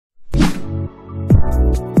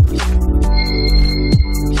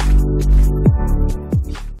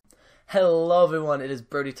Hello everyone, it is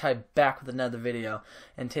Brody Ty back with another video,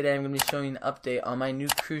 and today I'm going to be showing an update on my new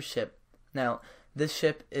cruise ship. Now, this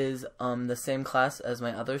ship is the same class as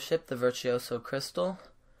my other ship, the Virtuoso Crystal,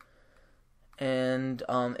 and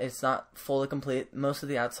it's not fully complete. Most of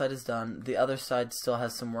the outside is done. The other side still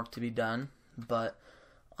has some work to be done, but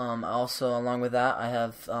also along with that I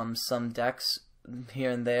have some decks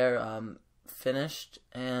here and there finished,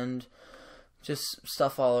 and just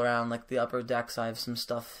stuff all around, like the upper decks I have some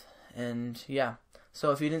stuff. And yeah,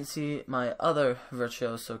 so if you didn't see my other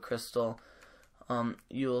Virtuoso Crystal,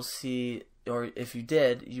 you'll see, or if you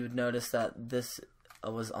did, you would notice that this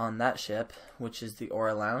was on that ship, which is the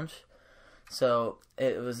Aura Lounge. So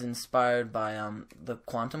it was inspired by the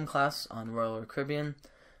Quantum class on Royal Caribbean,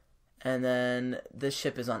 and then this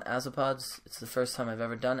ship is on Azapods. It's the first time I've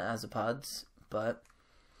ever done Azapods, but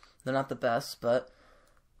they're not the best, but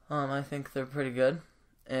I think they're pretty good.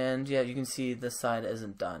 And yeah, you can see this side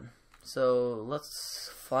isn't done. So let's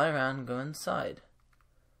fly around and go inside.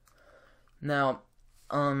 Now,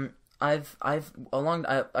 I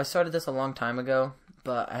started this a long time ago,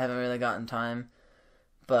 but I haven't really gotten time.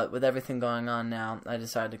 But with everything going on now, I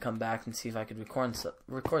decided to come back and see if I could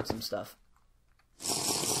record some stuff.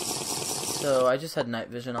 So I just had night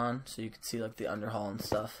vision on, so you could see like the underhaul and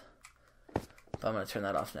stuff. But I'm gonna turn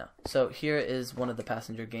that off now. So here is one of the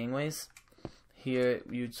passenger gangways. Here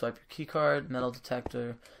you'd swipe your key card, metal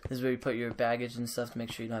detector. This is where you put your baggage and stuff to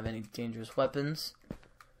make sure you don't have any dangerous weapons.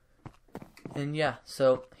 And yeah,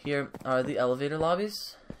 so here are the elevator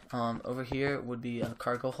lobbies. Over here would be a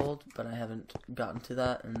cargo hold, but I haven't gotten to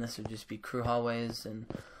that. And this would just be crew hallways and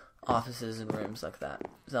offices and rooms like that.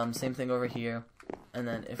 Same thing over here. And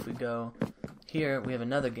then if we go here, we have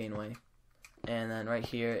another gangway. And then right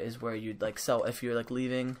here is where you'd like sell if you're like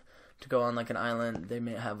leaving to go on like an island. They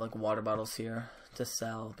may have like water bottles here to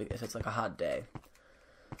sell if it's like a hot day.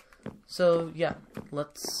 So yeah,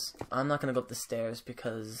 I'm not gonna go up the stairs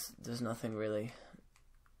because there's nothing really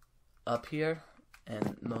up here,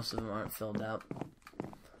 and most of them aren't filled out.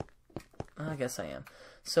 I guess I am.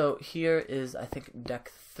 So here is, I think,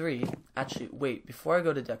 deck 3. Actually, wait, before I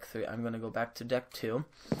go to deck 3, I'm gonna go back to deck 2.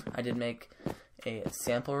 I did make a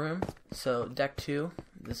sample room. So deck 2,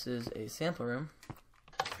 this is a sample room.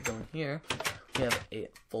 Go in here, we have a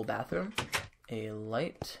full bathroom, a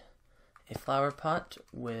light, a flower pot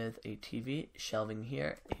with a TV, shelving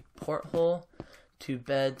here, a porthole, 2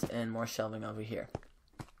 beds, and more shelving over here.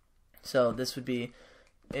 So this would be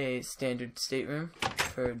a standard stateroom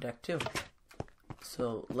for deck 2.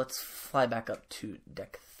 So let's fly back up to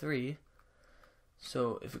deck 3.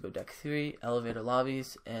 So if we go deck 3, elevator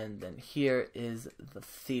lobbies, and then here is the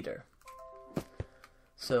theater.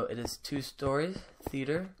 So it is 2 stories,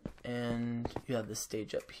 theater, and you have the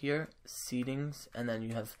stage up here, seatings, and then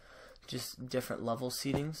you have just different level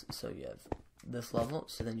seatings. So you have this level,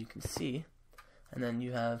 so then you can see, and then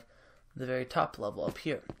you have the very top level up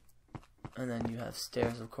here. And then you have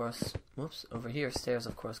stairs, of course, over here, stairs,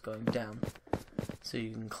 of course, going down. So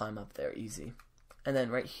you can climb up there easy. And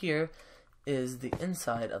then right here is the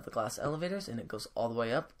inside of the glass elevators, and it goes all the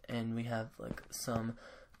way up, and we have like some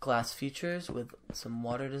glass features with some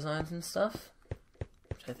water designs and stuff,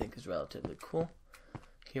 which I think is relatively cool.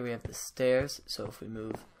 Here we have the stairs, so if we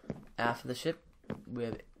move aft of the ship, we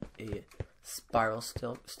have a spiral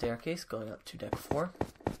staircase going up to deck 4.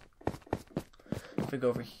 If we go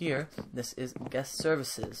over here, this is guest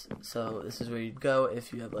services. So this is where you'd go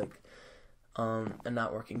if you have like a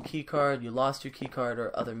not working key card, you lost your key card,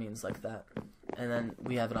 or other means like that. And then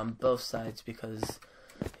we have it on both sides because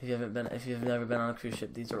if you've never been on a cruise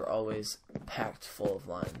ship, these are always packed full of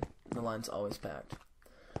line. The line's always packed.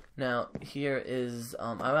 Now here is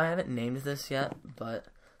I haven't named this yet, but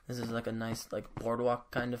this is like a nice like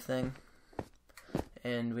boardwalk kind of thing.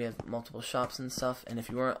 And we have multiple shops and stuff. And if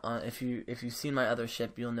you weren't if you've seen my other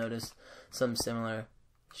ship, you'll notice some similar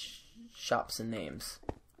shops and names.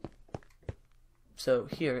 So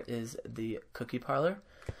here is the cookie parlor.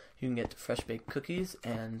 You can get fresh baked cookies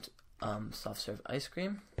and soft serve ice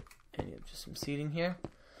cream, and you have just some seating here.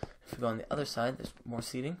 If we go on the other side, there's more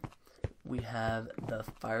seating. We have the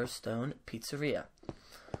Firestone Pizzeria.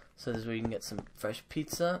 So this is where you can get some fresh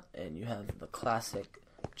pizza, and you have the classic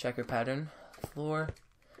checker pattern floor,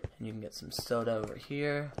 and you can get some soda over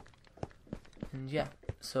here. And yeah,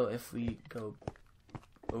 so if we go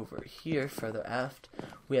over here further aft,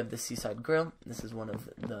 we have the Seaside Grill. This is one of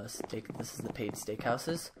the this is the paid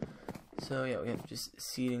steakhouses. So yeah, we have just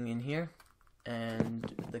seating in here,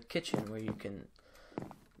 and the kitchen where you can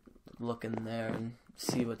look in there and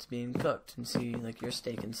see what's being cooked and see like your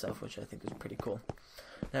steak and stuff, which I think is pretty cool.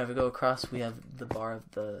 Now if we go across, we have the bar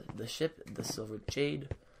of the ship, the Silver Jade.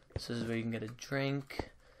 So this is where you can get a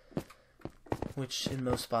drink, which in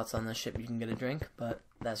most spots on the ship you can get a drink, but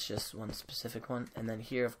that's just one specific one. And then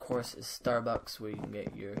here, of course, is Starbucks, where you can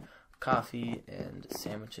get your coffee and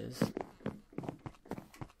sandwiches.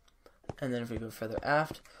 And then if we go further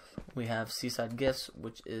aft, we have Seaside Gifts,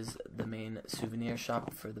 which is the main souvenir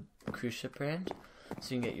shop for the cruise ship brand.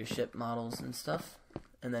 So you can get your ship models and stuff.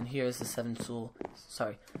 And then here is the Seven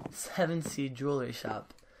Sea Jewelry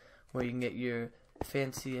Shop, where you can get your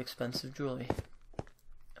fancy, expensive jewelry.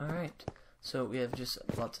 Alright, so we have just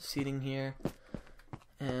lots of seating here.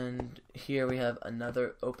 And here we have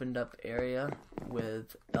another opened up area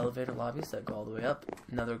with elevator lobbies that go all the way up.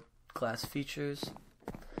 Another glass features.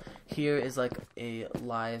 Here is like a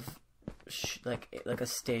live, like a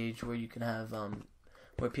stage where you can have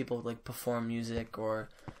where people like perform music or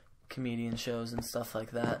comedian shows and stuff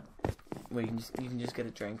like that, where you can just get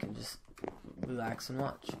a drink and just relax and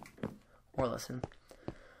watch or listen.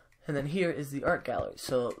 And then here is the art gallery.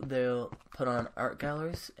 So they'll put on art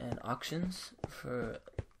galleries and auctions for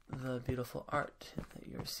the beautiful art that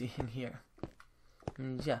you're seeing here.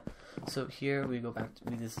 And yeah, so here we go back to,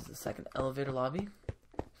 this is the second elevator lobby.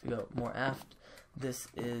 If we go more aft, this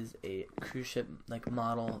is a cruise ship like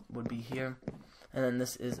model would be here. And then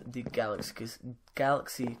this is the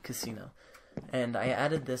Galaxy Casino. And I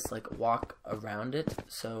added this like walk around it,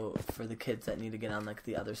 so for the kids that need to get on like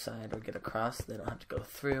the other side or get across, they don't have to go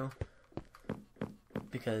through,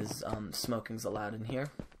 because smoking's allowed in here.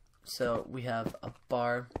 So we have a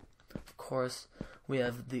bar, of course. We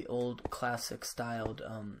have the old classic styled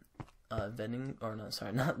vending, or no,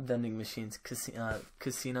 sorry, not vending machines,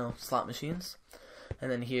 casino slot machines.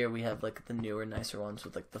 And then here we have like the newer, nicer ones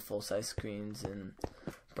with like the full-size screens and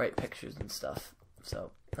bright pictures and stuff.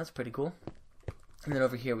 So that's pretty cool. And then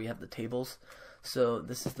over here we have the tables. So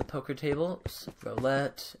this is the poker table,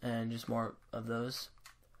 roulette, and just more of those.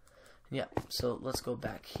 Yeah, so let's go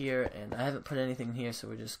back here, and I haven't put anything here, so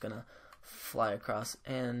we're just gonna fly across.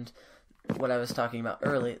 And what I was talking about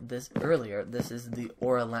earlier, this is the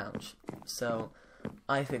Aura Lounge. So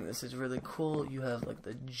I think this is really cool. You have like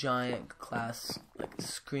the giant glass like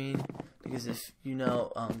screen, because if you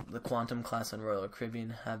know the Quantum class on Royal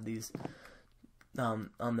Caribbean have these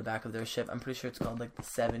on the back of their ship. I'm pretty sure it's called like the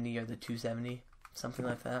 70 or the 270, something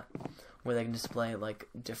like that, where they can display like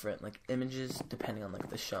different like images depending on like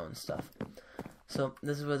the show and stuff. So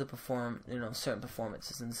this is where they perform, you know, certain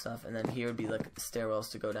performances and stuff. And then here would be like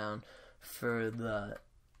stairwells to go down for the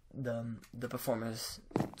performers,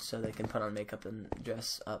 so they can put on makeup and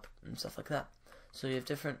dress up and stuff like that. So you have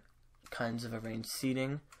different kinds of arranged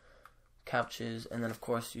seating, couches, and then of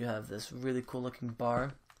course you have this really cool looking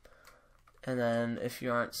bar. And then if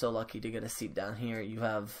you aren't so lucky to get a seat down here, you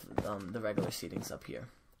have the regular seatings up here.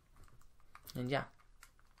 And yeah,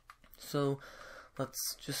 so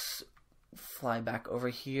let's just fly back over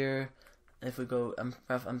here. If we go,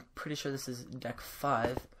 I'm pretty sure this is deck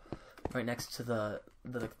 5, right next to the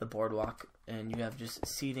boardwalk, and you have just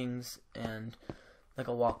seatings and like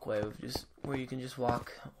a walkway of just where you can just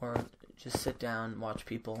walk or just sit down, watch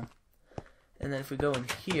people. And then if we go in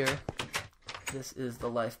here, this is the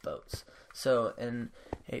lifeboats. So in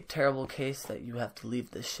a terrible case that you have to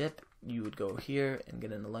leave the ship, you would go here and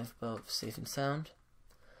get in a lifeboat safe and sound.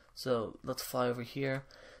 So let's fly over here.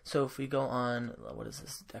 So if we go on, what is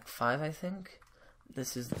this, deck 5 I think?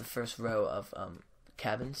 This is the first row of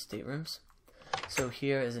cabins, staterooms. So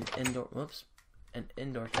here is an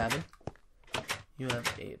indoor cabin. You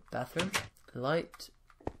have a bathroom, light,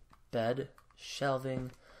 bed,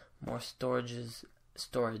 shelving, more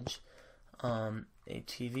storage, a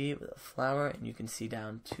TV with a flower, and you can see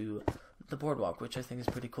down to the boardwalk, which I think is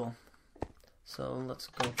pretty cool. So let's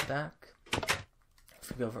go back.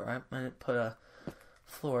 If we go over, I'm going to put a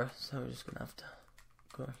floor, so we're just going to have to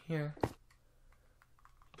go here.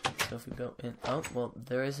 So if we go in, oh, well,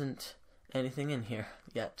 there isn't anything in here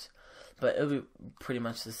yet, but it'll be pretty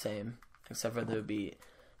much the same, except for there would be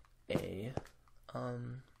a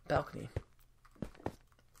balcony,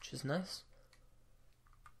 which is nice.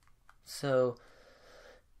 So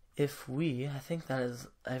if I think that is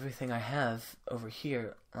everything I have over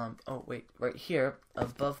here. Oh wait, right here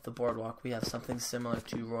above the boardwalk we have something similar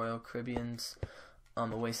to Royal Caribbean's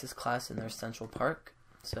Oasis class in their Central Park.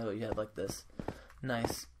 So you have like this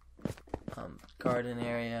nice garden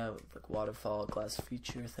area with like waterfall, glass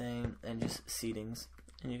feature thing, and just seatings.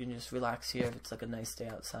 And you can just relax here if it's like a nice day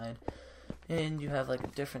outside. And you have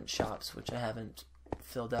like different shops, which I haven't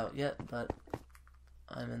filled out yet, but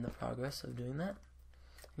I'm in the progress of doing that.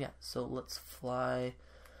 Yeah, so let's fly.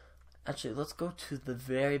 Actually, let's go to the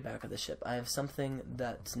very back of the ship. I have something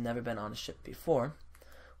that's never been on a ship before,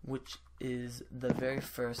 which is the very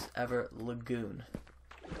first ever lagoon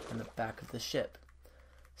on the back of the ship.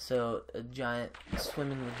 So a giant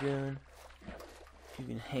swimming lagoon. You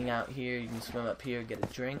can hang out here, you can swim up here, get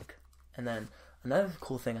a drink. And then another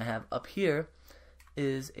cool thing I have up here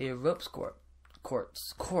is a ropes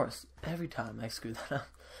course. Every time I screw that up.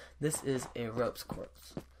 This is a ropes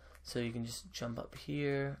course. So you can just jump up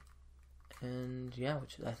here, and yeah,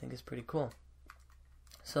 which I think is pretty cool.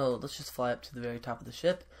 So let's just fly up to the very top of the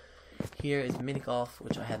ship. Here is mini golf,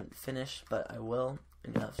 which I haven't finished, but I will.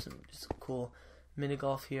 And you have some just cool mini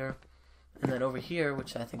golf here. And then over here,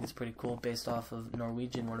 which I think is pretty cool, based off of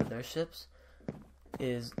Norwegian, one of their ships,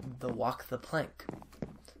 is the walk the plank.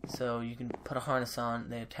 So you can put a harness on,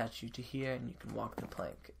 they attach you to here, and you can walk the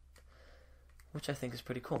plank, which I think is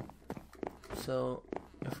pretty cool. So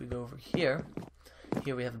if we go over here,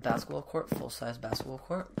 here we have a basketball court, full-size basketball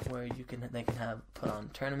court, where they can have put on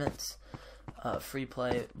tournaments, free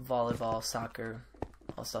play, volleyball, soccer,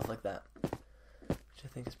 all stuff like that, which I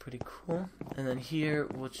think is pretty cool. And then here,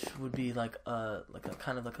 which would be like a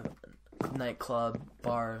kind of like a nightclub,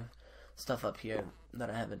 bar, stuff up here that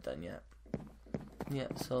I haven't done yet. Yeah,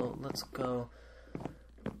 so let's go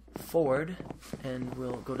forward, and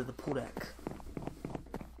we'll go to the pool deck.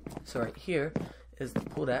 So right here is the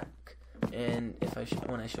pool deck, and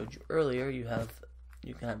when I showed you earlier, you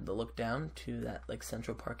can have the look down to that like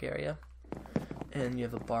Central Park area, and you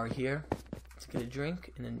have a bar here to get a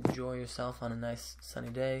drink and enjoy yourself on a nice sunny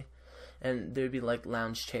day. And there'd be like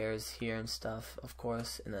lounge chairs here and stuff, of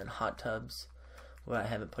course, and then hot tubs, what I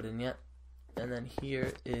haven't put in yet. And then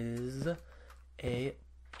here is a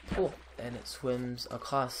pool, and it swims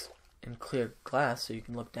across in clear glass, so you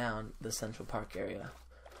can look down the Central Park area.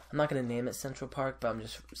 I'm not going to name it Central Park, but I'm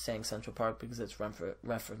just saying Central Park because it's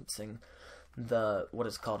referencing what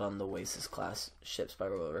is called on the Oasis class ships by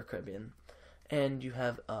Royal Caribbean. And you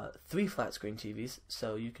have 3 flat screen TVs,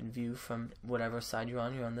 so you can view from whatever side you're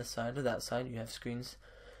on this side or that side, you have screens.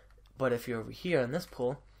 But if you're over here in this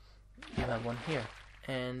pool, you have one here,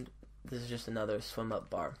 and this is just another swim up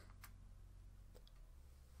bar.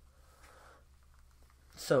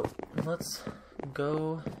 So let's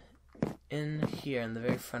go in here in the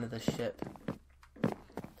very front of the ship.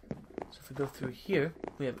 So if we go through here,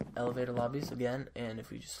 we have elevator lobbies again, and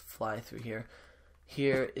if we just fly through here,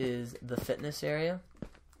 here is the fitness area.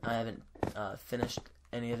 I haven't finished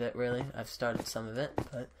any of it really. I've started some of it,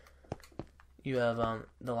 but you have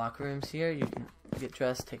the locker rooms here. You can get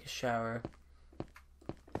dressed, take a shower,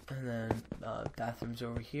 and then bathrooms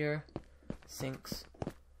over here, sinks.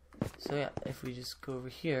 So yeah, if we just go over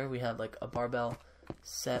here, we have like a barbell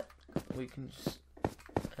set. We can just,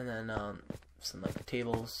 and then some like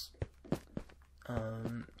tables,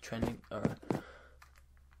 trending, or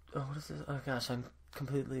what is this? Oh gosh, I'm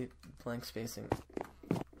completely blank spacing.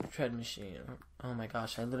 Tread machine. Oh my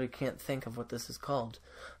gosh, I literally can't think of what this is called.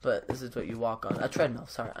 But this is what you walk on. A treadmill.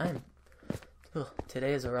 Sorry,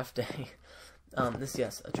 today is a rough day.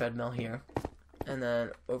 Yes, a treadmill here, and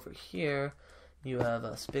then over here you have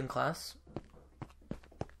a spin class.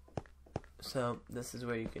 So this is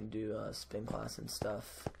where you can do spin class and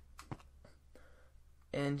stuff.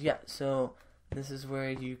 And yeah, so this is where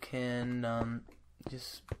you can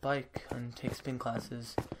just bike and take spin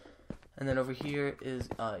classes. And then over here is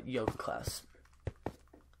yoga class.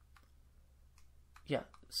 Yeah,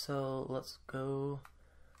 so let's go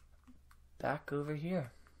back over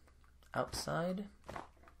here, outside,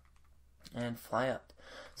 and fly up.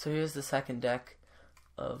 So here's the second deck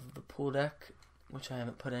of the pool deck, which I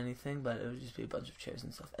haven't put anything, but it would just be a bunch of chairs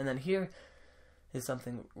and stuff. And then here is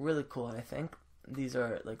something really cool, I think. These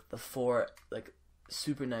are like the 4 like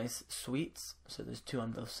super nice suites. So there's 2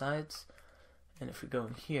 on both sides. And if we go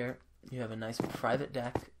in here, you have a nice private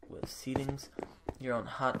deck with seatings, your own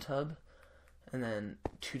hot tub, and then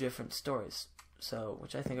 2 different stories. So,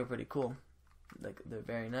 which I think are pretty cool. Like, they're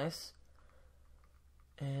very nice.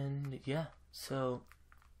 And yeah, so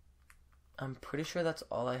I'm pretty sure that's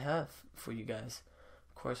all I have for you guys.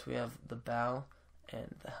 Of course, we have the bow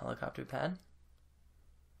and the helicopter pad.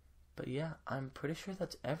 But yeah, I'm pretty sure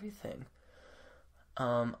that's everything.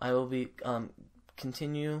 I will be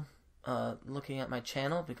continue looking at my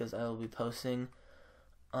channel, because I will be posting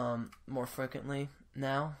more frequently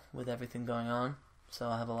now with everything going on. So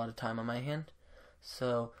I'll have a lot of time on my hand.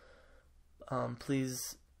 So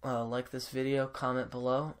please like this video, comment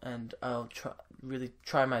below, and I'll really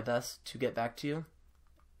try my best to get back to you.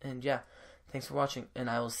 And yeah, thanks for watching, and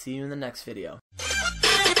I will see you in the next video.